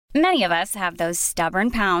Many of us have those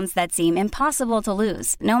stubborn pounds that seem impossible to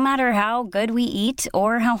lose, no matter how good we eat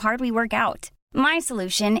or how hard we work out. My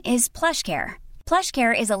solution is PlushCare.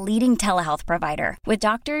 PlushCare is a leading telehealth provider with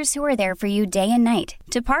doctors who are there for you day and night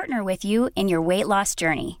to partner with you in your weight loss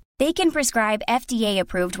journey. They can prescribe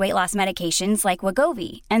FDA-approved weight loss medications like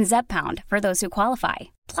Wegovy and Zepbound for those who qualify.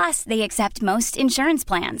 Plus, they accept most insurance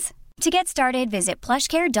plans. To get started, visit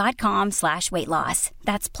plushcare.com/weightloss.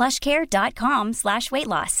 That's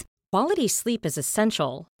plushcare.com/weightloss. Quality sleep is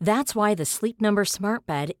essential. That's why the Sleep Number Smart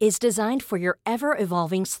Bed is designed for your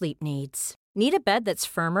ever-evolving sleep needs. Need a bed that's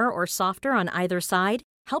firmer or softer on either side?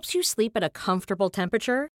 Helps you sleep at a comfortable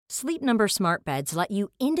temperature? Sleep Number Smart Beds let you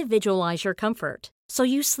individualize your comfort, so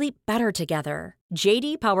you sleep better together.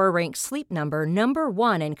 J.D. Power ranks Sleep Number number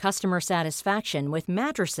 1 in customer satisfaction with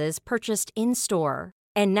mattresses purchased in-store.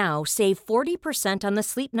 And now, save 40% on the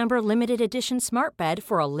Sleep Number Limited Edition Smart Bed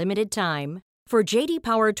for a limited time. For J.D.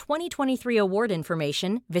 Power 2023 award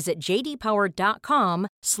information, visit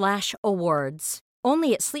jdpower.com/awards.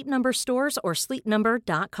 Only at Sleep Number stores or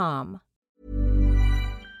sleepnumber.com.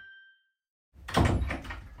 You're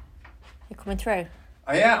coming through?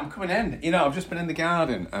 Oh, yeah, I'm coming in. You know, I've just been in the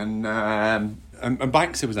garden and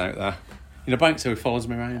Banksy was out there. You know, Banksy who follows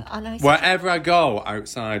me around. I know. Wherever I go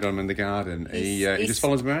outside or I'm in the garden, he just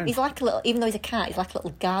follows me around. He's like a little, even though he's a cat, he's like a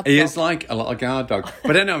little guard dog. He is like a little guard dog.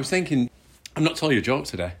 But then I was thinking, I'm not telling you a joke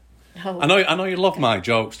today. No. I know you love my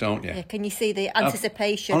jokes, don't you? Yeah, can you see the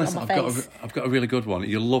anticipation honestly, on my face? I've got a really good one.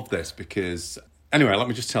 You'll love this because... Anyway, let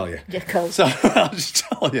me just tell you. Yeah, cool. So, I'll just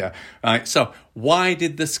tell you. Right, so, why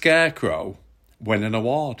did the Scarecrow win an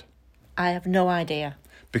award? I have no idea.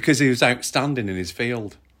 Because he was outstanding in his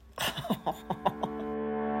field.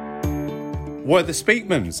 We're the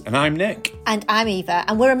Speakmans, and I'm Nick. And I'm Eva,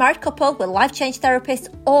 and we're a married couple. We're life change therapists,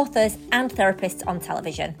 authors, and therapists on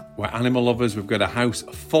television. We're animal lovers. We've got a house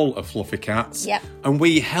full of fluffy cats. Yep. And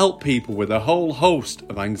we help people with a whole host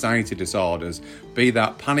of anxiety disorders, be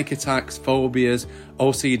that panic attacks, phobias,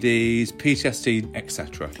 OCDs, PTSD,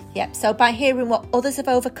 etc. Yep, so by hearing what others have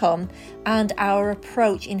overcome and our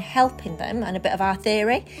approach in helping them and a bit of our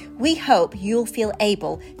theory, we hope you'll feel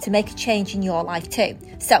able to make a change in your life too.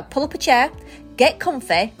 So pull up a chair, get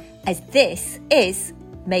comfy, as this is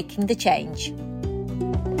Making the Change.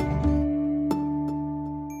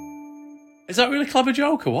 Is that a really clever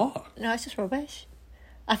joke or what? No, it's just rubbish.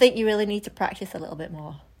 I think you really need to practice a little bit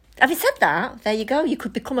more. Having said that, there you go. You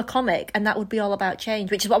could become a comic and that would be all about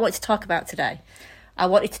change, which is what I wanted to talk about today. I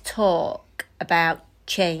wanted to talk about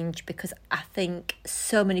change because I think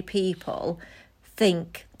so many people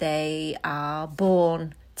think they are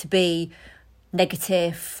born to be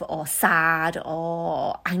negative or sad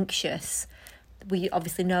or anxious. We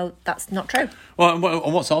obviously know that's not true. Well, and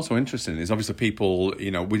what's also interesting is obviously people,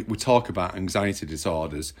 you know, we talk about anxiety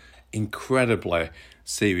disorders, incredibly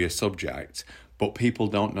serious subject, but people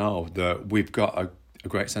don't know that we've got a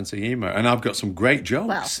great sense of humour, and I've got some great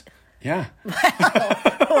jokes. Well,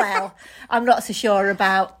 well, I'm not so sure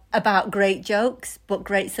about great jokes, but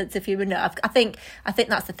great sense of humour. No, I think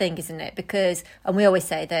that's the thing, isn't it? Because, and we always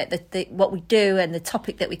say that what we do and the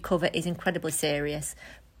topic that we cover is incredibly serious.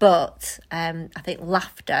 But I think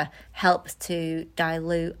laughter helps to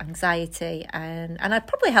dilute anxiety and it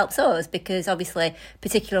probably helps us because obviously,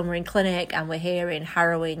 particularly when we're in clinic and we're hearing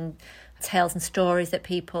harrowing tales and stories that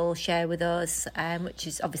people share with us, which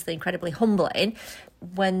is obviously incredibly humbling,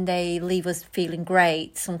 when they leave us feeling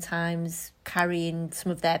great, sometimes carrying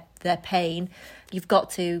some of their pain, you've got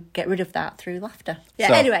to get rid of that through laughter. Yeah.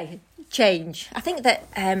 So, anyway, change. I think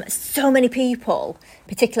that so many people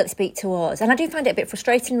particularly speak to us, and I do find it a bit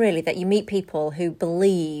frustrating really that you meet people who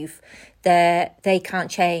believe that they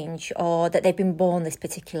can't change or that they've been born this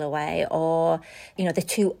particular way or, you know, they're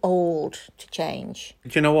too old to change.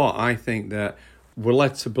 Do you know what? I think that we're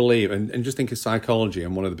led to believe, and just think of psychology,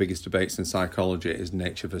 and one of the biggest debates in psychology is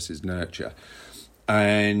nature versus nurture.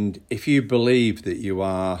 And if you believe that you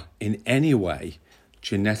are in any way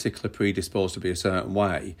genetically predisposed to be a certain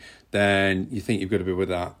way, then you think you've got to be with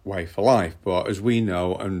that way for life. But as we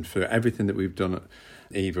know, and for everything that we've done,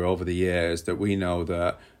 Eva, over the years, that we know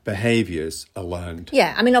that behaviours are learned.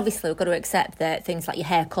 Yeah, I mean, obviously we've got to accept that things like your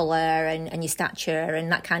hair colour and your stature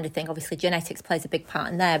and that kind of thing, obviously genetics plays a big part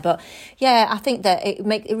in there. But yeah, I think that it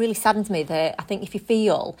really saddens me that I think if you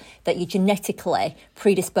feel that you're genetically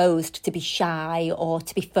predisposed to be shy or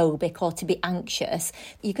to be phobic or to be anxious,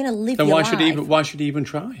 you're going to live your life. Then why should you even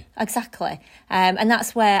try? Exactly. And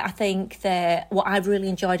that's where I think that what I've really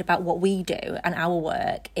enjoyed about what we do and our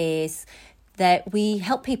work is that we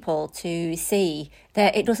help people to see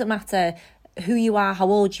that it doesn't matter who you are, how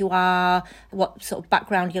old you are, what sort of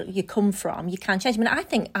background you come from, you can change. I mean, I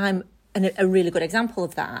think I'm a really good example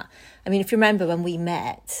of that. I mean, if you remember when we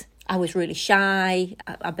met, I was really shy.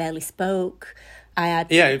 I barely spoke. Funny.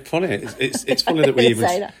 It's funny that we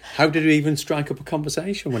even. How did we even strike up a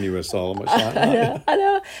conversation when you were so much like that? I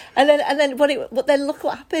know. And then then look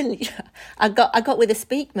what happened. I got with a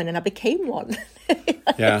Speakman and I became one.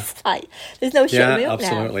 Yeah. It's like, there's no shutting me up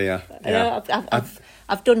absolutely, now. Yeah.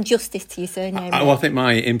 I've done justice to your surname. I think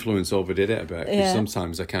my influence overdid it a bit, because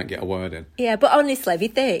sometimes I can't get a word in. Yeah, but honestly, if you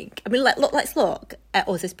think, I mean, let's look at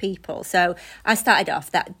us as people. So I started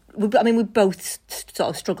off we both sort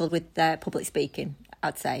of struggled with public speaking,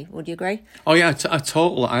 I'd say. Would you agree? Oh yeah,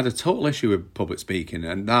 I had a total issue with public speaking,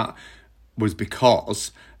 and that was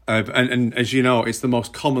because and as you know, it's the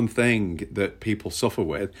most common thing that people suffer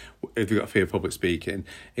with if you've got fear of public speaking.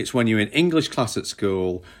 It's when you're in English class at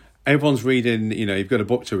school. Everyone's reading, you've got a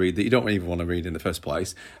book to read that you don't even want to read in the first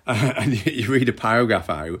place. And you read a paragraph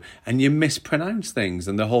out and you mispronounce things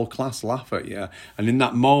and the whole class laugh at you. And in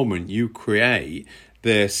that moment, you create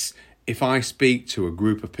this, if I speak to a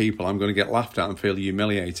group of people, I'm going to get laughed at and feel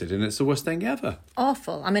humiliated. And it's the worst thing ever.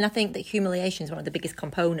 Awful. I mean, I think that humiliation is one of the biggest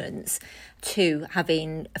components to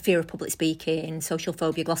having a fear of public speaking, social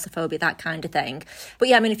phobia, glossophobia, that kind of thing. But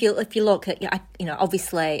yeah, I mean, if you look at,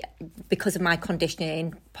 obviously because of my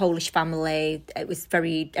conditioning, Polish family,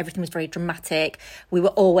 everything was very dramatic. We were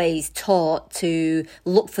always taught to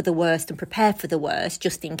look for the worst and prepare for the worst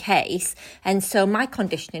just in case. And so my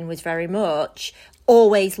conditioning was very much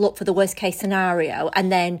always look for the worst case scenario, and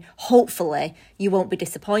then hopefully you won't be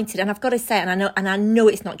disappointed. And I've got to say, and I know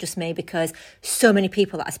it's not just me, because so many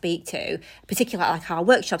people that I speak to, particularly like our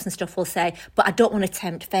workshops and stuff, will say, but I don't want to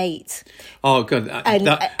tempt fate. Oh, good.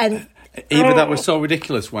 That was so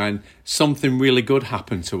ridiculous when something really good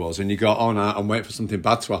happened to us and you go, oh, no, I'm waiting for something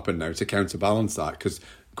bad to happen now to counterbalance that, because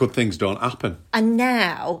good things don't happen. And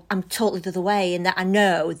now I'm totally the other way, in that I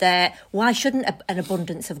know that why shouldn't an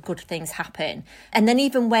abundance of good things happen? And then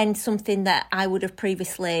even when something that I would have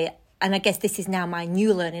previously, and I guess this is now my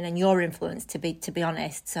new learning and your influence, to be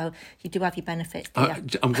honest. So you do have your benefits.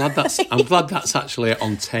 I'm glad that's actually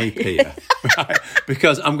on tape here, right?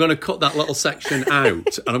 Because I'm going to cut that little section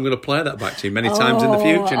out and I'm going to play that back to you many times in the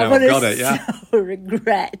future. Now I've got it. Yeah. So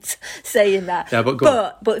regret saying that.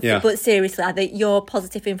 Yeah, but seriously, I think your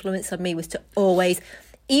positive influence on me was to always,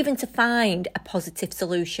 even to find a positive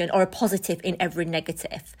solution or a positive in every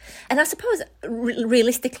negative. And I suppose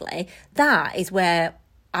realistically, that is where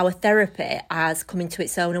our therapy has come into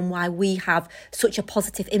its own, and why we have such a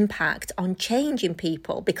positive impact on changing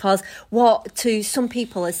people. Because what to some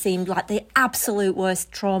people has seemed like the absolute worst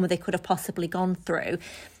trauma they could have possibly gone through,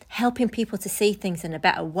 helping people to see things in a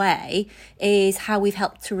better way is how we've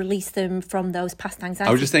helped to release them from those past anxieties.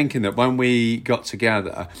 I was just thinking that when we got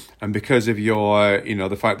together, and because of your,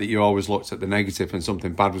 the fact that you always looked at the negative and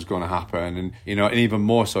something bad was going to happen, and, and even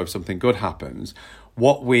more so if something good happens,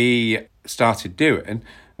 what we started doing,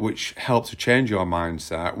 which helped to change your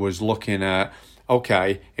mindset, was looking at,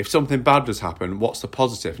 okay, if something bad does happen, what's the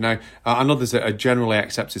positive? Now, I know there's a generally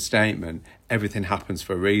accepted statement, everything happens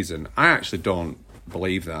for a reason. I actually don't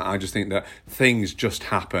believe that. I just think that things just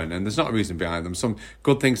happen and there's not a reason behind them. Some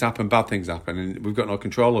good things happen, bad things happen, and we've got no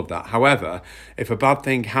control of that. However, if a bad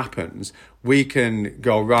thing happens, we can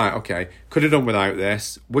go, right, okay, could have done without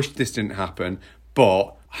this, wish this didn't happen,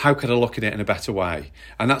 but how could I look at it in a better way?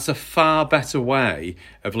 And that's a far better way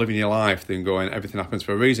of living your life than going, everything happens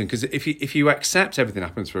for a reason. Because if you accept everything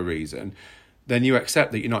happens for a reason, then you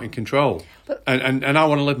accept that you're not in control. And I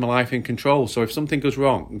want to live my life in control. So if something goes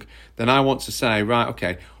wrong, then I want to say, right,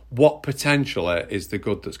 okay, what potential is the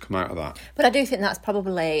good that's come out of that? But I do think that's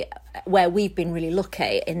probably where we've been really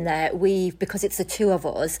lucky, in that because it's the two of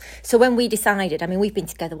us. So when we decided, I mean, we've been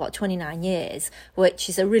together, 29 years, which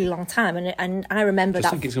is a really long time. And I remember I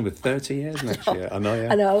think it's going to be 30 years next year. I know,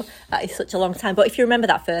 yeah. I know, that is such a long time. But if you remember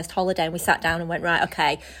that first holiday and we sat down and went, right,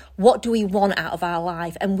 okay, what do we want out of our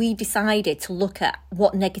life? And we decided to look at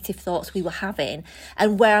what negative thoughts we were having.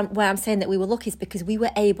 And where I'm saying that we were lucky is because we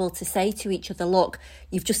were able to say to each other, look,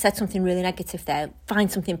 you've just said something really negative there, find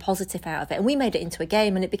something positive out of it. And we made it into a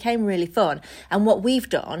game and it became really fun. And what we've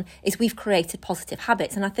done is we've created positive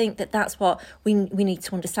habits. And I think that that's what we need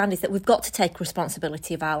to understand, is that we've got to take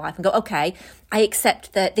responsibility of our life and go, okay, I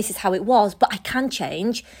accept that this is how it was, but I can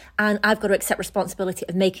change, and I've got to accept responsibility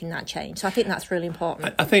of making that change. So I think that's really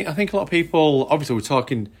important. I think a lot of people, obviously we're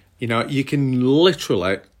talking, you can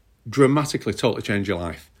literally dramatically totally change your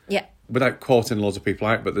life. Yeah. Without quoting loads of people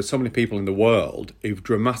out, but there's so many people in the world who've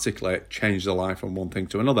dramatically changed their life from one thing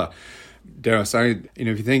to another. dare I say,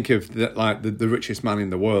 if you think of the richest man in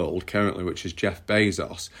the world currently, which is Jeff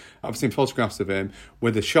Bezos, I've seen photographs of him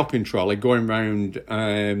with a shopping trolley going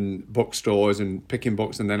around bookstores and picking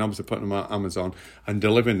books and then obviously putting them on Amazon and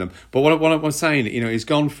delivering them. But what I'm saying, he's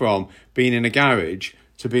gone from being in a garage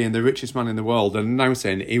to being the richest man in the world and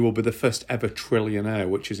announcing he will be the first ever trillionaire,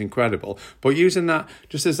 which is incredible. But using that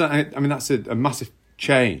just as that, that's a massive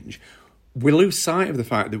change. We lose sight of the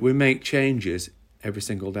fact that we make changes every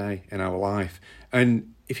single day in our life.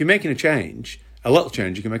 And if you're making a little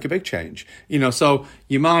change, you can make a big change. So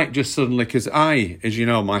you might just suddenly, because as you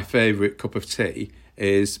know, my favourite cup of tea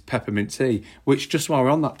is peppermint tea, which just while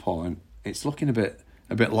we're on that point, it's looking a bit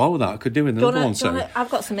low. That I could do with another one soon.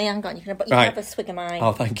 I've got some here, hang on. You can have a swig of mine.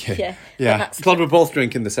 Oh, thank you. Yeah. Glad we're both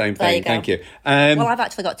drinking the same thing. Thank you. Well, I've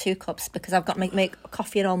actually got 2 cups because I've got make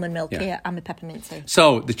coffee and almond milk here and my peppermint tea.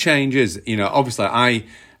 So the change is, obviously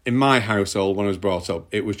in my household when I was brought up,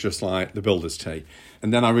 it was just like the builder's tea.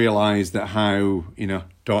 And then I realised that how,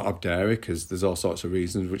 don't have dairy because there's all sorts of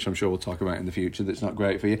reasons, which I'm sure we'll talk about in the future, that's not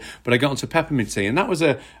great for you. But I got into peppermint tea and that was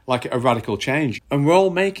a radical change. And we're all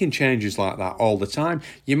making changes like that all the time.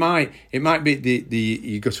 It might be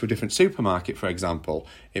you go to a different supermarket, for example.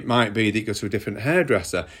 It might be that you go to a different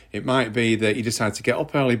hairdresser. It might be that you decide to get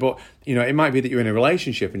up early. But, it might be that you're in a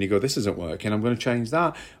relationship and you go, this isn't working, I'm going to change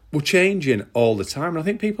that. We're changing all the time, and I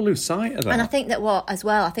think people lose sight of that. And I think that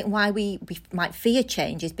I think why we might fear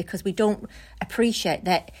change is because we don't appreciate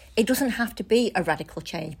that it doesn't have to be a radical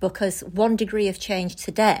change, because 1 degree of change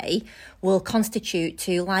today will constitute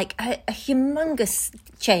to like a humongous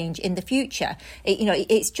change in the future.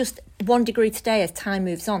 It's just 1 degree today. As time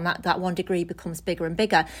moves on, that 1 degree becomes bigger and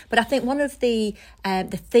bigger. But I think one of the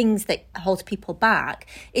things that holds people back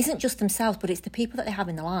isn't just themselves, but it's the people that they have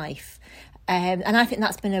in their life. And I think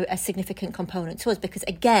that's been a significant component to us because,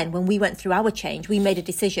 again, when we went through our change, we made a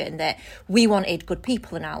decision that we wanted good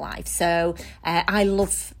people in our lives. So I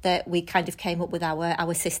love that we kind of came up with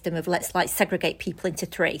our system of let's segregate people into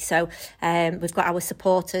 3. So we've got our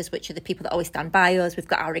supporters, which are the people that always stand by us. We've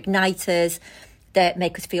got our igniters that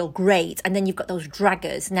make us feel great. And then you've got those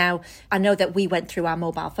draggers. Now, I know that we went through our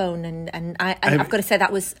mobile phone and I've got to say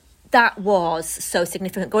that was so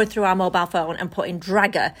significant, going through our mobile phone and putting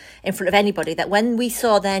dragger in front of anybody, that when we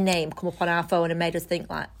saw their name come up on our phone and made us think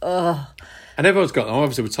like, oh. And everyone's got,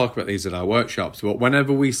 obviously we talk about these at our workshops, but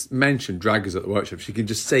whenever we mention draggers at the workshops, you can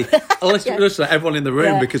just see literally everyone in the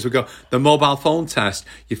room, because we go, the mobile phone test,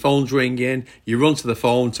 your phone's ringing, you run to the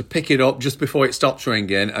phone to pick it up just before it stops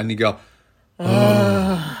ringing, and you go,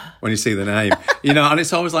 when you see the name, and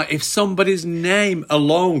it's always like, if somebody's name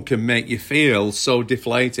alone can make you feel so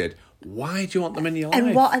deflated, why do you want them in your life?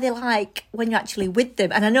 And what are they like when you're actually with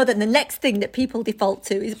them? And I know that the next thing that people default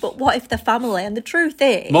to is, but what if they're family? And the truth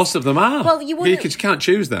is, most of them are. Well, you can't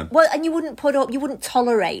choose them. Well, and you wouldn't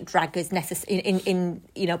tolerate draggers in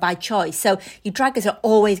by choice. So your draggers are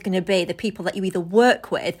always going to be the people that you either work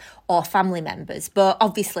with or family members. But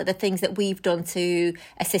obviously, the things that we've done to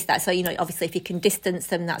assist that. So obviously, if you can distance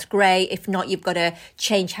them, that's great. If not, you've got to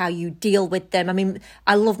change how you deal with them. I mean,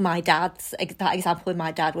 I love my dad's. That example with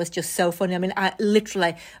my dad was just so funny. I mean,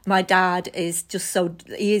 my dad is just so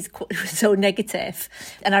negative,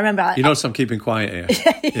 and I remember I'm keeping quiet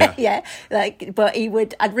here. yeah. But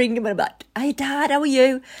I'd ring him and I'd be like, "Hey, Dad, how are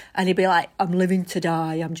you?" And he'd be like, "I'm living to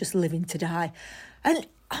die. I'm just living to die," and.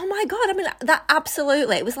 Oh my God, I mean, that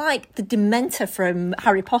absolutely, it was like the Dementor from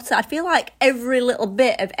Harry Potter. I feel like every little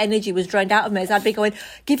bit of energy was drained out of me as I'd be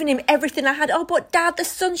giving him everything I had. Oh, but Dad, the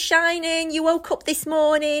sun's shining, you woke up this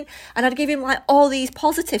morning. And I'd give him like all these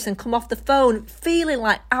positives and come off the phone feeling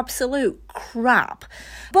like absolute crap.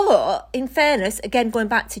 But in fairness, again, going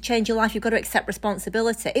back to change your life, you've got to accept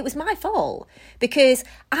responsibility. It was my fault because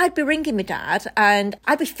I'd be ringing my dad and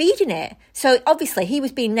I'd be feeding it. So obviously he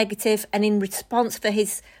was being negative, and in return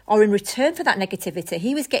for that negativity,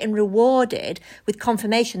 he was getting rewarded with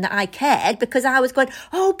confirmation that I cared, because I was going,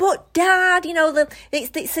 oh, but Dad,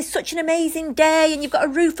 it's such an amazing day, and you've got a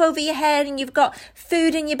roof over your head, and you've got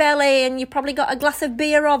food in your belly, and you've probably got a glass of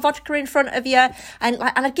beer or vodka in front of you, and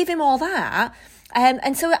I'd give him all that.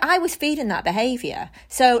 And so I was feeding that behaviour.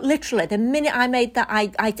 So literally, the minute I made that,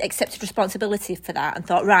 I accepted responsibility for that and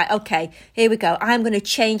thought, right, okay, here we go. I'm going to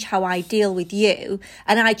change how I deal with you.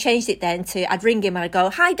 And I changed it then to, I'd ring him and I'd go,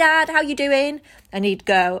 hi, Dad, how you doing? And he'd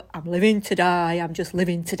go, I'm living to die. I'm just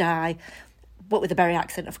living to die. But with a Bury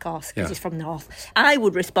accent, of course, because he's from the north. I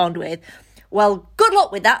would respond with, well, good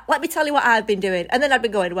luck with that. Let me tell you what I've been doing. And then I'd be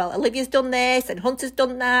going, well, Olivia's done this and Hunter's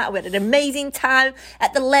done that. And we had an amazing time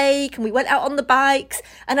at the lake and we went out on the bikes.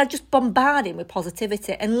 And I'd just bombard him with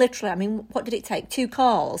positivity. And literally, I mean, what did it take? 2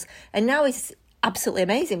 calls. And now he's absolutely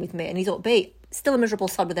amazing with me, and he's upbeat. Still a miserable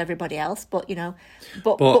sod with everybody else, but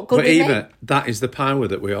but good with Eva, me. that is the power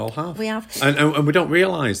that we all have. We have, and we don't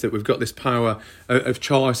realise that we've got this power of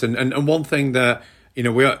choice. And one thing that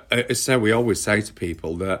we always say to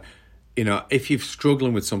people that if you're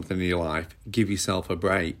struggling with something in your life, give yourself a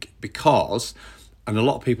break, because, and a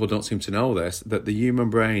lot of people don't seem to know this, that the human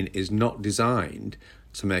brain is not designed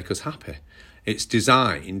to make us happy. It's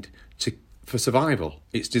designed for survival.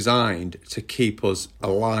 It's designed to keep us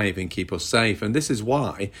alive and keep us safe. And this is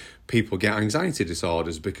why people get anxiety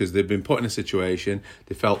disorders, because they've been put in a situation,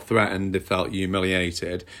 they felt threatened, they felt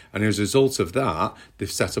humiliated, and as a result of that,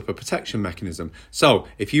 they've set up a protection mechanism. So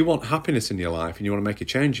if you want happiness in your life and you want to make a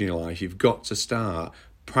change in your life, you've got to start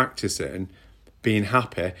practicing being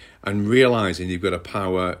happy and realising you've got a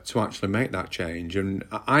power to actually make that change. And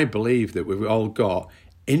I believe that we've all got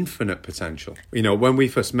infinite potential. When we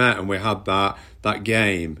first met and we had that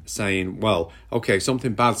game saying, well, okay,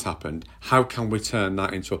 something bad's happened, how can we turn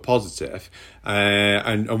that into a positive?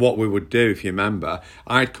 And what we would do, if you remember,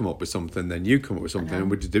 I'd come up with something, then you come up with something, and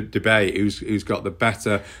we'd debate who's got the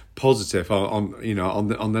better positive on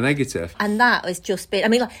the negative. And that has just been, I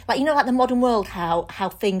mean, like the modern world, how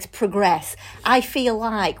things progress. I feel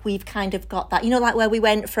like we've kind of got that, like where we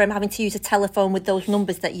went from having to use a telephone with those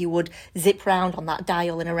numbers that you would zip round on that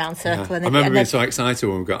dial in a round circle. Yeah. And I remember being so excited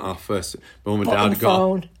when we got our first, mum and dad got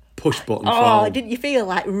phone. Push button phone. Oh, didn't you feel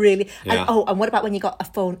like really? Yeah. And what about when you got a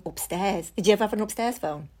phone upstairs? Did you ever have an upstairs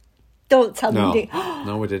phone? Don't tell me you didn't.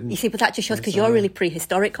 No, we didn't. You see, but that just shows because you're really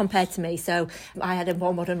prehistoric compared to me. So I had a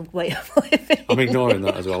more modern way of living. I'm ignoring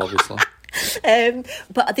that as well, obviously.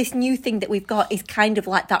 But this new thing that we've got is kind of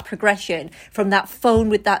like that progression from that phone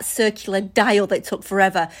with that circular dial that took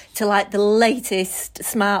forever to like the latest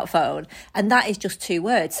smartphone, and that is just 2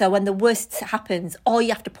 words. So when the worst happens, all you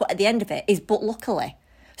have to put at the end of it is "but luckily."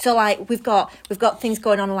 So like we've got things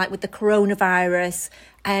going on like with the coronavirus,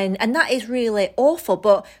 and that is really awful.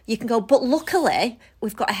 But you can go, but luckily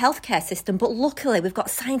we've got a healthcare system. But luckily we've got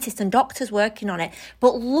scientists and doctors working on it.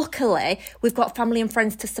 But luckily we've got family and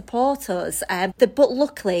friends to support us. But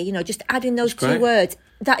luckily, just adding those 2 words,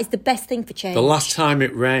 that is the best thing for change. The last time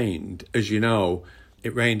it rained, as you know,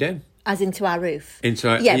 it rained in. As into our roof. It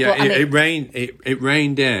rained. It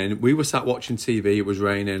rained in. We were sat watching TV. It was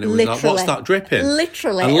raining. It was like, what's that dripping?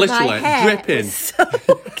 Literally, and my hair dripping. Was soaked.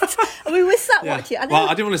 We were sat watching.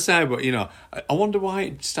 I didn't want to say, but I wonder why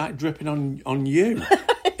it started dripping on you.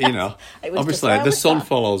 Obviously the sun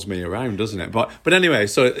follows me around, doesn't it? But anyway,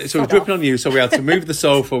 so it was dripping on you. So we had to move the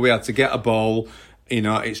sofa. We had to get a bowl.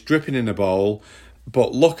 It's dripping in a bowl.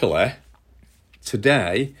 But luckily,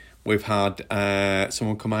 today, we've had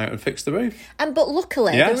someone come out and fix the roof. But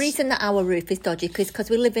luckily, yes. The reason that our roof is dodgy is because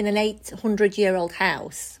we live in an 800-year-old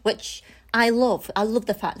house, which I love. I love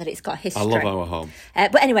the fact that it's got history. I love our home.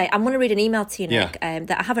 But anyway, I'm going to read an email to you, Nick, that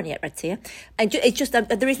I haven't yet read to you. And it's just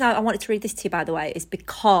the reason I wanted to read this to you, by the way, is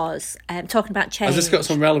because talking about change. Has this got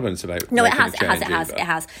some relevance about? No, it has.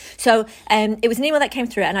 So it was an email that came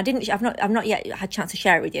through, and I've not yet had a chance to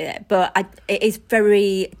share it with you yet, but it is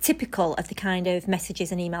very typical of the kind of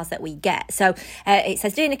messages and emails that we get. So it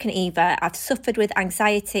says, "Dear Nick and Eva, I've suffered with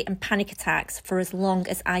anxiety and panic attacks for as long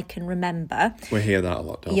as I can remember." We hear that a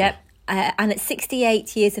lot, don't we? Yep. And at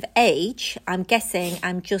 68 years of age, I'm guessing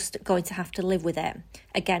I'm just going to have to live with it.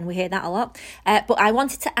 Again, we hear that a lot. But I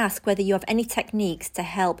wanted to ask whether you have any techniques to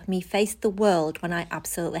help me face the world when I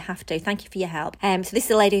absolutely have to. Thank you for your help. So this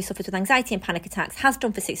is a lady who suffers with anxiety and panic attacks, has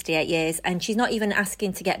done for 68 years, and she's not even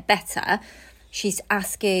asking to get better. She's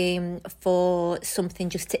asking for something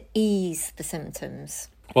just to ease the symptoms.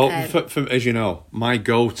 Well, for, as you know, my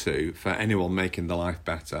go-to for anyone making their life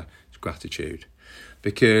better is gratitude.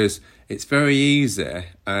 Because it's very easy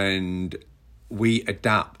and we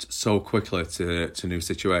adapt so quickly to new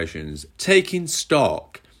situations. Taking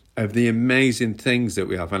stock of the amazing things that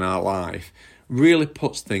we have in our life really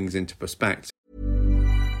puts things into perspective.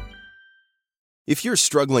 If you're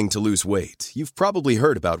struggling to lose weight, you've probably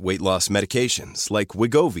heard about weight loss medications like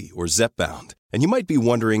Wegovy or Zepbound, and you might be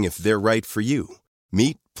wondering if they're right for you.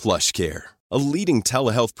 Meet PlushCare, a leading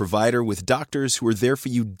telehealth provider with doctors who are there for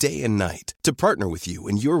you day and night to partner with you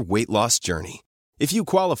in your weight loss journey. If you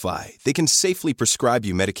qualify, they can safely prescribe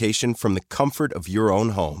you medication from the comfort of your own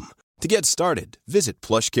home. To get started, visit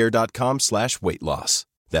plushcare.com/weightloss.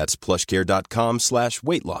 That's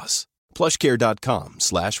plushcare.com/weightloss.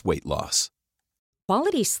 plushcare.com/weightloss.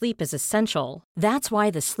 Quality sleep is essential. That's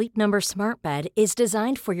why the Sleep Number Smart Bed is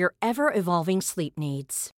designed for your ever-evolving sleep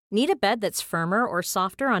needs. Need a bed that's firmer or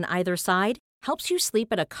softer on either side? Helps you sleep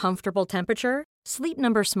at a comfortable temperature? Sleep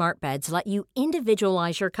Number Smart Beds let you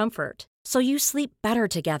individualize your comfort so you sleep better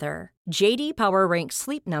together. JD Power ranks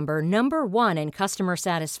Sleep Number number 1 in customer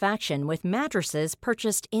satisfaction with mattresses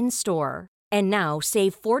purchased in-store. And now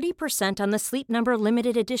save 40% on the Sleep Number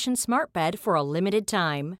limited edition smart bed for a limited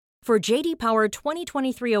time. For JD Power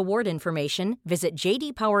 2023 award information, visit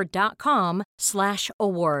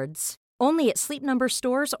jdpower.com/awards. Only at Sleep Number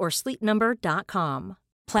stores or sleepnumber.com.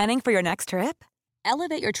 Planning for your next trip?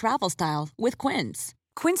 Elevate your travel style with Quince.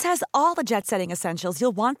 Quince has all the jet-setting essentials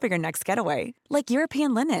you'll want for your next getaway, like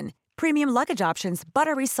European linen, premium luggage options,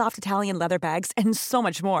 buttery soft Italian leather bags, and so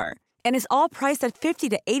much more. And is all priced at 50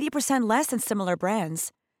 to 80% less than similar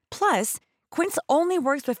brands. Plus, Quince only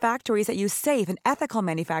works with factories that use safe and ethical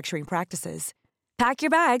manufacturing practices. Pack your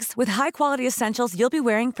bags with high-quality essentials you'll be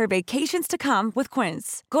wearing for vacations to come with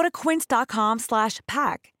Quince. Go to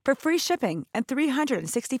quince.com/pack for free shipping and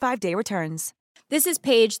 365-day returns. This is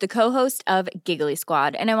Paige, the co-host of Giggly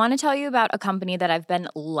Squad, and I want to tell you about a company that I've been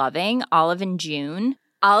loving, Olive & June.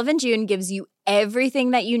 Olive & June gives you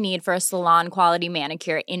everything that you need for a salon-quality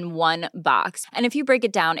manicure in one box. And if you break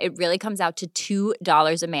it down, it really comes out to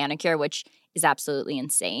 $2 a manicure, which is absolutely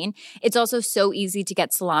insane. It's also so easy to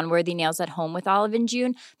get salon-worthy nails at home with Olive &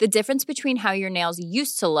 June. The difference between how your nails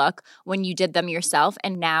used to look when you did them yourself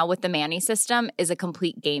and now with the Mani system is a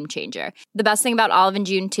complete game changer. The best thing about Olive &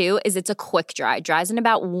 June, too, is it's a quick dry. Dries in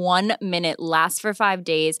about 1 minute, lasts for 5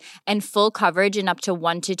 days, and full coverage in up to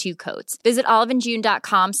 1 to 2 coats. Visit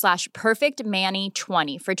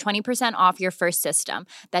oliveandjune.com/perfectmani20 for 20% off your first system.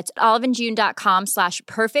 That's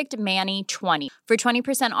oliveandjune.com/perfectmani20 for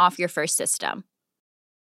 20% off your first system.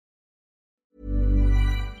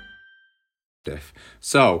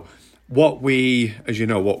 So what we, as you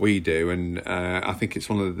know, what we do, and I think it's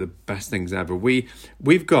one of the best things ever,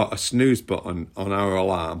 we've got a snooze button on our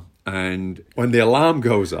alarm, and when the alarm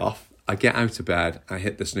goes off, I get out of bed, I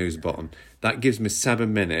hit the snooze button. That gives me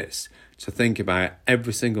 7 minutes to think about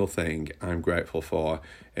every single thing I'm grateful for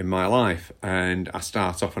in my life. And I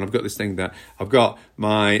start off, and I've got this thing that I've got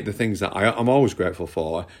the things that I'm always grateful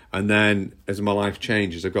for, and then as my life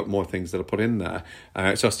changes, I've got more things that I put in there.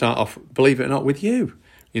 So I start off, believe it or not, with you.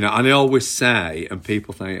 And I always say, and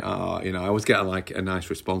people think, I always get a nice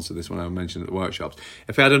response to this when I mention at the workshops.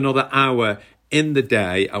 If I had another hour in the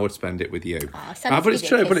day, I would spend it with you. But it's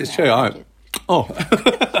true.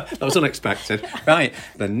 That was unexpected. Right.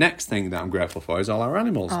 The next thing that I'm grateful for is all our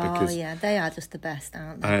animals. Because, yeah, they are just the best,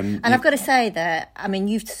 aren't they? And I've got to say that,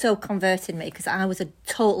 you've so converted me, because I was a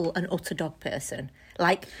total and utter dog person.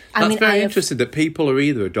 That's very interesting that people are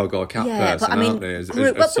either a dog or a cat person, aren't they?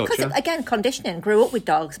 Again, conditioning. Grew up with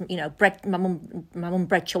dogs. Bred my mum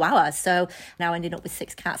bred Chihuahuas, so now ending up with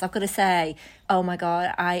 6 cats. I've got to say, oh my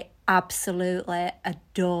God, I absolutely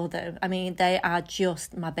adore them. They are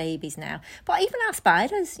just my babies now. But even our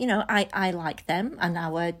spiders, I like them, and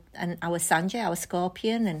our Sanjay, our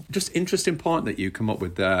scorpion, and just interesting point that you come up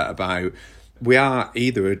with there about. We are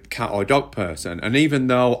either a cat or a dog person, and even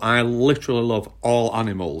though I literally love all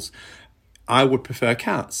animals, I would prefer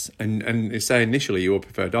cats. And say initially you would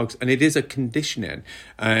prefer dogs, and it is a conditioning,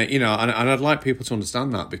 and I'd like people to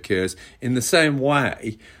understand that, because in the same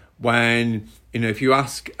way, when if you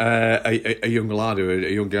ask a young lad or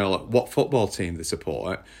a young girl what football team they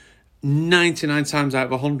support, 99 times out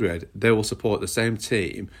of 100 they will support the same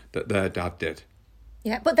team that their dad did.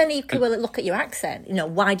 Yeah, but then you could look at your accent.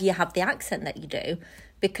 Why do you have the accent that you do?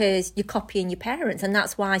 Because you're copying your parents, and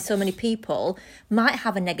that's why so many people might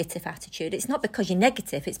have a negative attitude. It's not because you're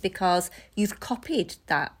negative; it's because you've copied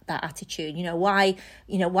that attitude. Why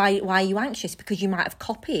are you anxious? Because you might have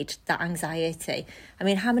copied that anxiety.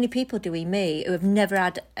 How many people do we meet who have never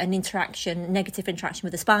had a negative interaction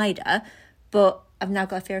with a spider, but have now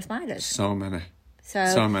got a fear of spiders? So many.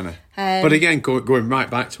 But again, going right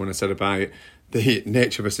back to when I said about the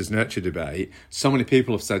nature versus nurture debate, so many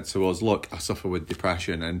people have said to us, look, I suffer with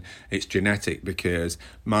depression and it's genetic because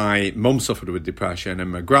my mum suffered with depression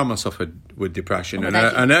and my grandma suffered with depression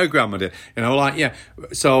and her grandma did.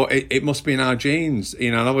 So it must be in our genes.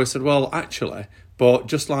 And I always said, well, actually, but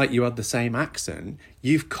just like you had the same accent,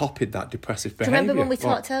 you've copied that depressive behaviour. Do you remember when we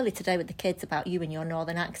talked earlier today with the kids about you and your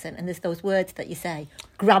northern accent, and there's those words that you say,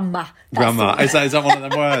 grandma. Is that one of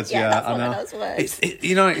them words? That's one of those words.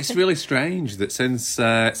 It's really strange that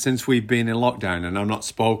since we've been in lockdown and I've not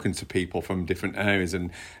spoken to people from different areas,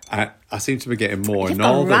 and I seem to be getting more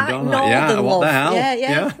northern, don't I? Yeah, what the hell?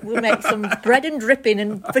 Yeah. We'll make some bread and dripping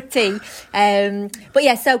and for tea.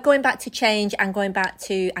 So going back to change and going back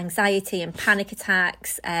to anxiety and panic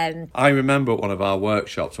attacks. I remember at one of our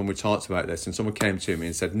workshops when we talked about this, and someone came to me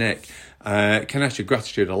and said, Nick, can I ask you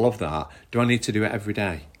gratitude? I love that. Do I need to do it every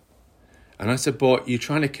day? And I said, but you're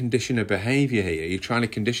trying to condition a behaviour here. You're trying to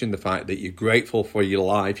condition the fact that you're grateful for your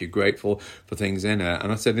life, you're grateful for things in it.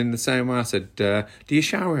 And I said, in the same way, I said, do you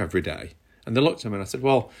shower every day? And they looked at me and I said,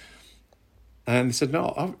 well, and they said,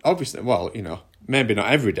 no, obviously, well, you know, maybe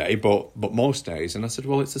not every day, but most days. And I said,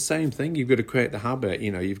 well, it's the same thing. You've got to create the habit.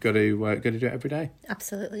 You know, you've got to do it every day.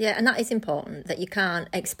 Absolutely, yeah. And that is important, that you can't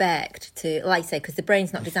expect to, like I say, because the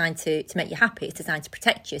brain's not designed to make you happy. It's designed to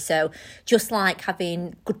protect you. So just like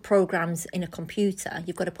having good programs in a computer,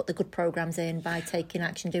 you've got to put the good programs in by taking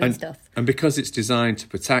action, doing stuff. And because it's designed to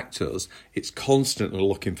protect us, it's constantly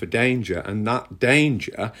looking for danger. And that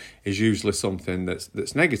danger is usually something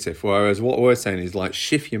that's negative. Whereas what we're saying is like,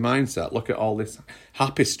 shift your mindset. Look at all this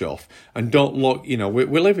happy stuff and don't look, you know, we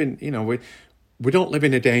live in, you know, we don't live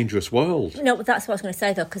in a dangerous world. No, but that's what I was going to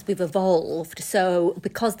say, though, because we've evolved. So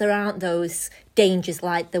because there aren't those dangers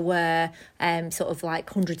like there were sort of like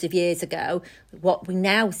hundreds of years ago, what we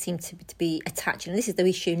now seem to be attaching, and this is the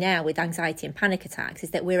issue now with anxiety and panic attacks,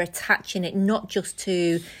 is that we're attaching it not just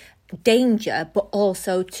to danger but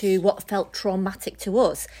also to what felt traumatic to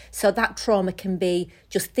us. So that trauma can be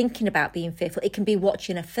just thinking about being fearful. It can be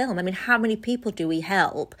watching a film. I mean, how many people do we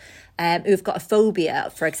help who've got a phobia,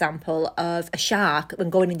 for example, of a shark when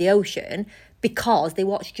going in the ocean because they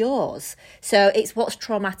watch Jaws? So it's what's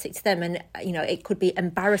traumatic to them, and you know, it could be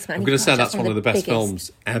embarrassment. I'm going to say that's one of the best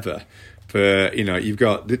films ever. For, you know, you've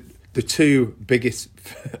got the two biggest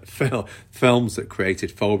films that created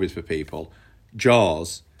phobias for people,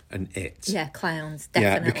 Jaws and It. Yeah, clowns,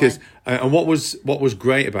 definitely. Yeah, because and what was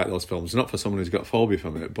great about those films, not for someone who's got phobia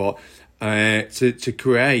from it, but to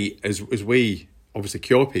create, as we obviously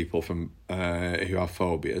cure people from who have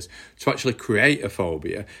phobias, to actually create a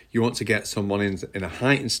phobia, you want to get someone in a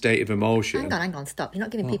heightened state of emotion. Hang on, stop. You're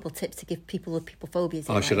not giving people tips to give people phobias.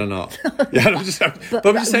 Oh, should I not? Yeah, I'm just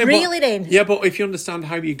saying. Reel it in. Yeah, but if you understand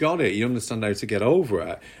how you got it, you understand how to get over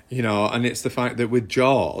it, you know, and it's the fact that with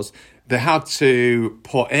Jaws, they had to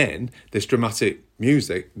put in this dramatic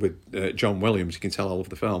music with John Williams. You can tell I love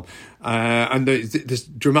the film. And this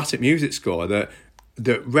dramatic music score that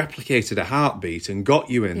replicated a heartbeat and got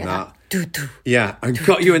you in that. Yeah, and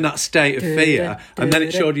got you in that state of fear, and then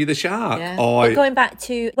it showed you the shark. Yeah. But going back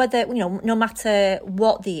to whether, you know, no matter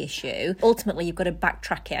what the issue, ultimately you've got to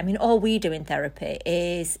backtrack it. I mean, all we do in therapy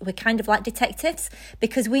is we're kind of like detectives,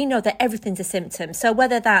 because we know that everything's a symptom. So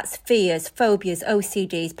whether that's fears, phobias,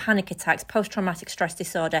 OCDs, panic attacks, post-traumatic stress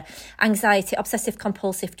disorder, anxiety, obsessive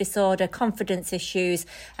compulsive disorder, confidence issues,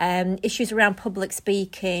 issues around public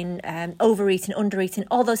speaking, overeating, undereating,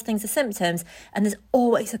 all those things are symptoms, and there's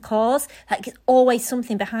always a cause. Like, it's always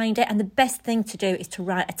something behind it, and the best thing to do is to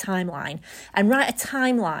write a timeline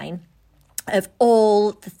of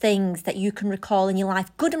all the things that you can recall in your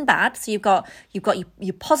life, good and bad. So you've got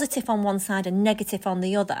your positive on one side and negative on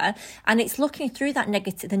the other, and it's looking through that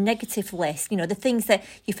the negative list, you know, the things that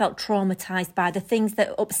you felt traumatized by, the things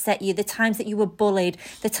that upset you, the times that you were bullied,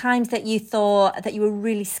 the times that you thought that you were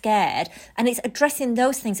really scared, and it's addressing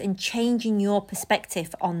those things and changing your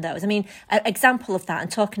perspective on those. I mean, an example of that,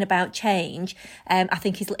 and talking about change, I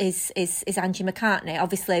think is Angie McCartney.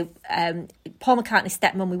 Obviously, Paul McCartney's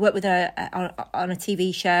stepmom. We worked with her on a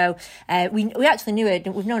TV show. We actually knew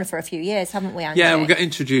her. We've known her for a few years, haven't we, Angie? Yeah, we got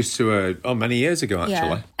introduced to her many years ago,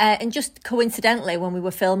 actually. Yeah. And just coincidentally, when we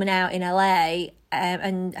were filming out in LA,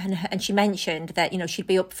 and she mentioned that, you know, she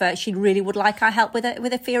really would like our help with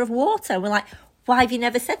a fear of water. We're like, why have you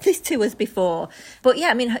never said this to us before? But yeah,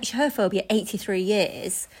 I mean, her phobia, 83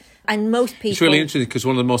 years, and most people. It's really interesting, because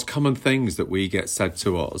one of the most common things that we get said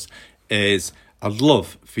to us is, "I'd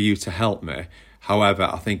love for you to help me. However,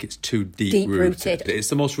 I think it's too deep-rooted. It's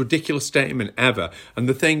the most ridiculous statement ever. And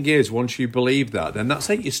the thing is, once you believe that, then that's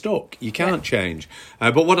it, you're stuck. You can't change.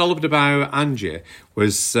 But what I loved about Angie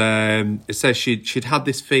was it says she'd had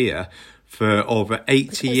this fear for over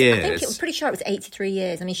 80 years. I'm pretty sure it was 83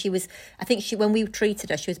 years. I mean, when we treated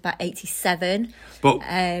her, she was about 87. But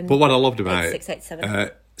what I loved about 86,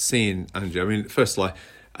 87. Seeing Angie, I mean, firstly,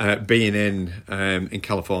 being in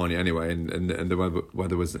California anyway, and the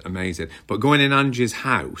weather was amazing. But going in Angie's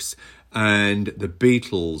house and the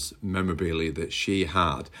Beatles memorabilia that she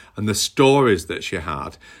had and the stories that she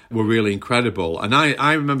had were really incredible. And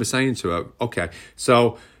I remember saying to her, okay,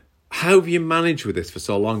 so how have you managed with this for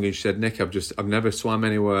so long? And she said, Nick, I've never swam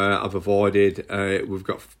anywhere. I've avoided. We've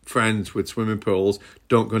got friends with swimming pools.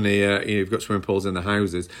 Don't go near. You've got swimming pools in the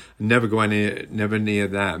houses. Never near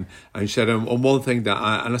them. And she said, and one thing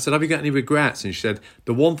I said, have you got any regrets? And she said,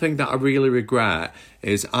 the one thing that I really regret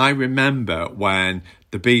is I remember when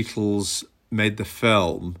the Beatles made the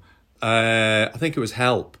film. I think it was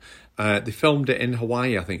Help. They filmed it in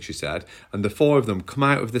Hawaii, I think she said, and the four of them come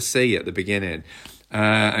out of the sea at the beginning.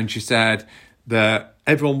 And she said that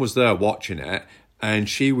everyone was there watching it, and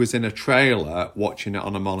she was in a trailer watching it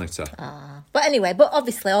on a monitor. But anyway,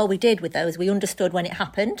 obviously all we did with those, we understood when it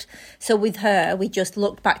happened. So with her, we just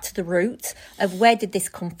looked back to the root of where did this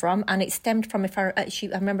come from, and it stemmed from, I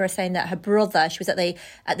remember her saying that her brother, she was at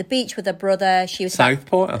the beach with her brother. She was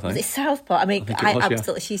Southport, I think. Was it Southport? I mean,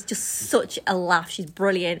 absolutely. She's just such a laugh. She's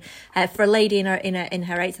brilliant. For a lady in her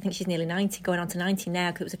 80s, I think she's nearly 90, going on to 90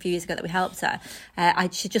 now, because it was a few years ago that we helped her.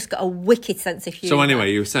 She's just got a wicked sense of humour. So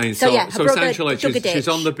anyway, you were saying, so essentially she's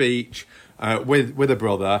on the beach with a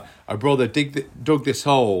brother. Her brother dug this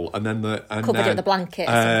hole, and then covered it with a blanket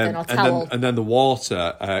or something, or towel. And then the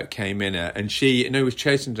water came in it, and she was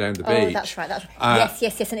chasing down the beach. Oh, that's right.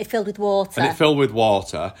 Yes, and it filled with water.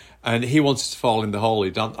 And he wanted to fall in the hole. I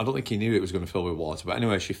don't think he knew it was going to fill with water. But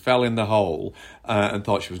anyway, she fell in the hole and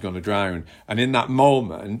thought she was going to drown. And in that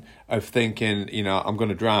moment of thinking, I'm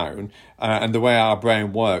going to drown, and the way our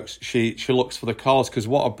brain works, she looks for the cause. Because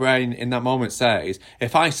what her brain in that moment says,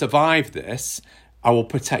 if I survive this, I will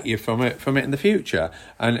protect you from it in the future.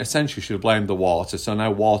 And essentially she blamed the water. So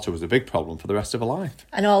now water was a big problem for the rest of her life.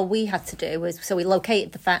 And all we had to do was, so we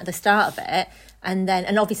located the start of it, and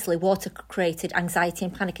obviously water created anxiety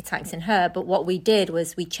and panic attacks in her. But what we did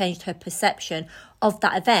was we changed her perception of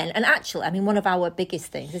that event. And actually, I mean, one of our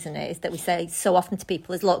biggest things, isn't it, is that we say so often to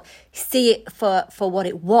people is, look, see it for what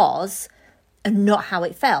it was and not how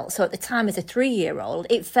it felt. So at the time, as a 3-year-old,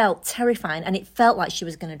 it felt terrifying, and it felt like she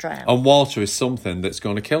was going to drown. And water is something that's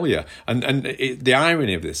going to kill you. And the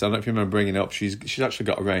irony of this, I don't know if you remember bringing it up, she's actually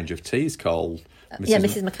got a range of teas called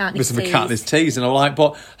Mrs. McCartney's teas. And I'm like,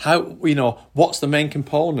 but how, what's the main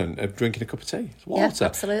component of drinking a cup of tea? It's water. Yeah,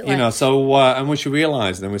 absolutely. So, and when she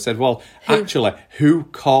realised, then we said, well, actually, who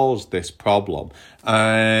caused this problem?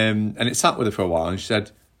 And it sat with her for a while, and she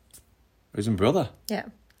said, it was my brother. Yeah.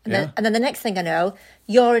 And then the next thing I know,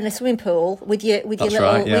 you're in a swimming pool with your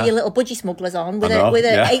little budgie smugglers on, with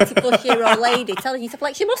a 80-plus-year-old lady telling you to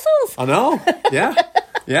flex your muscles. I know,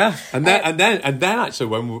 yeah. And then actually,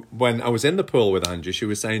 when I was in the pool with Angie, she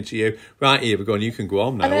was saying to you, "Right, Eva, go on, you can go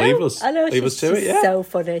home now. Leave us to it." Yeah, she's so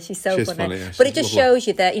funny. She's funny. Yeah, but it just shows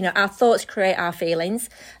you that our thoughts create our feelings,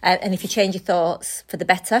 and if you change your thoughts for the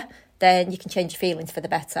better, then you can change your feelings for the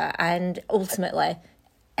better, and ultimately,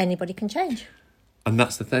 anybody can change. And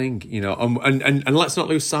that's the thing, and let's not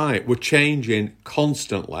lose sight. We're changing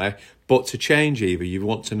constantly, but to change, Eva, you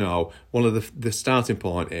want to know, one of the starting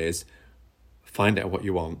point is find out what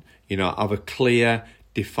you want. Have a clear,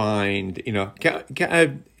 defined, get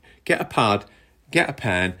a pad, get a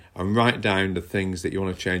pen, and write down the things that you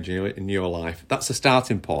want to change in your life. That's the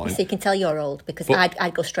starting point. So you can tell you're old, because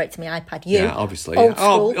I'd go straight to my iPad. Yeah, obviously.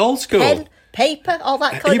 Old school. Pen, paper, all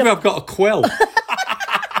that kind Even I've got a quill.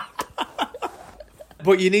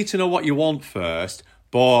 But you need to know what you want first.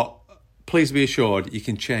 But please be assured, you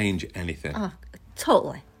can change anything. Oh,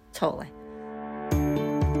 totally.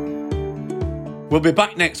 We'll be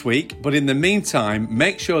back next week, but in the meantime,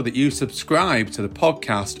 make sure that you subscribe to the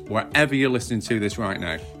podcast wherever you're listening to this right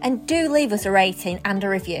now. And do leave us a rating and a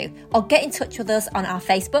review, or get in touch with us on our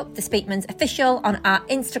Facebook, The Speakmans Official, on our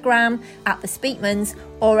Instagram, @The Speakmans,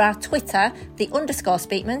 or our Twitter,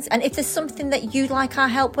 _Speakmans. And if there's something that you'd like our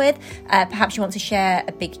help with, perhaps you want to share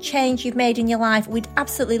a big change you've made in your life, we'd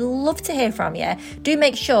absolutely love to hear from you. Do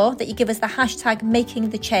make sure that you give us the hashtag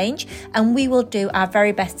 #MakingTheChange, and we will do our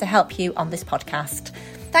very best to help you on this podcast.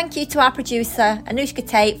 Thank you to our producer, Anushka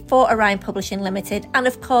Tate, for Orion Publishing Limited, and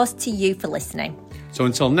of course to you for listening. So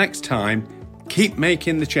until next time, keep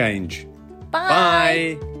making the change.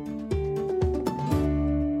 Bye.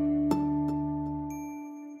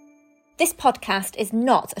 This podcast is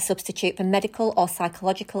not a substitute for medical or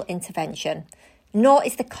psychological intervention, nor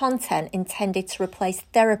is the content intended to replace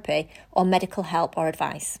therapy or medical help or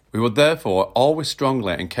advice. We would therefore always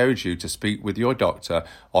strongly encourage you to speak with your doctor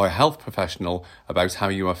or a health professional about how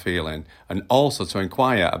you are feeling, and also to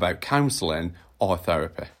inquire about counselling or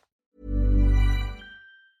therapy.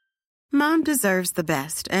 Mom deserves the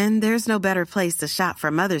best, and there's no better place to shop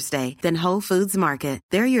for Mother's Day than Whole Foods Market.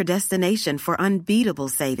 They're your destination for unbeatable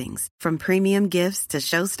savings, from premium gifts to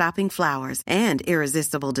show-stopping flowers and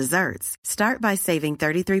irresistible desserts. Start by saving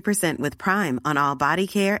 33% with Prime on all body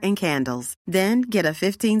care and candles. Then get a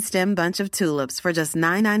 15-stem bunch of tulips for just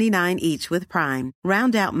 $9.99 each with Prime.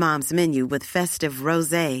 Round out Mom's menu with festive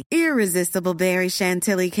rosé, irresistible berry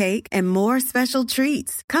chantilly cake, and more special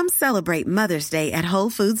treats. Come celebrate Mother's Day at Whole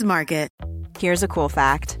Foods Market. Here's a cool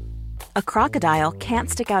fact. A crocodile can't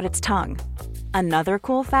stick out its tongue. Another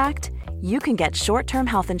cool fact, you can get short-term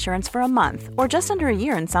health insurance for a month or just under a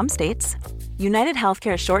year in some states. United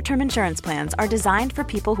Healthcare short-term insurance plans are designed for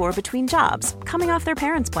people who are between jobs, coming off their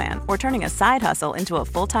parents' plan, or turning a side hustle into a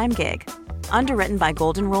full-time gig. Underwritten by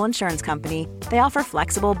Golden Rule Insurance Company, they offer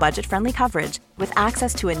flexible, budget-friendly coverage with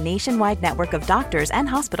access to a nationwide network of doctors and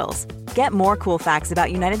hospitals. Get more cool facts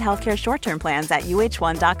about United Healthcare short-term plans at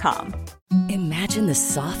uh1.com. Imagine the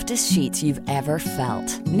softest sheets you've ever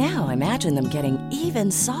felt. Now imagine them getting even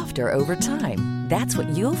softer over time. That's what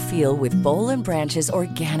you'll feel with Boll & Branch's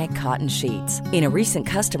organic cotton sheets. In a recent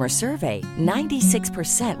customer survey,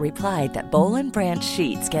 96% replied that Boll & Branch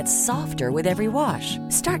sheets get softer with every wash.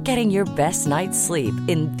 Start getting your best night's sleep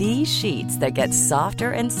in these sheets that get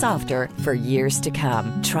softer and softer for years to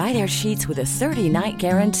come. Try their sheets with a 30-night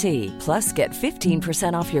guarantee. Plus, get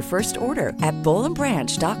 15% off your first order at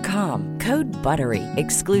bollandbranch.com. Code BUTTERY.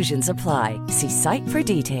 Exclusions apply. See site for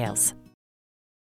details.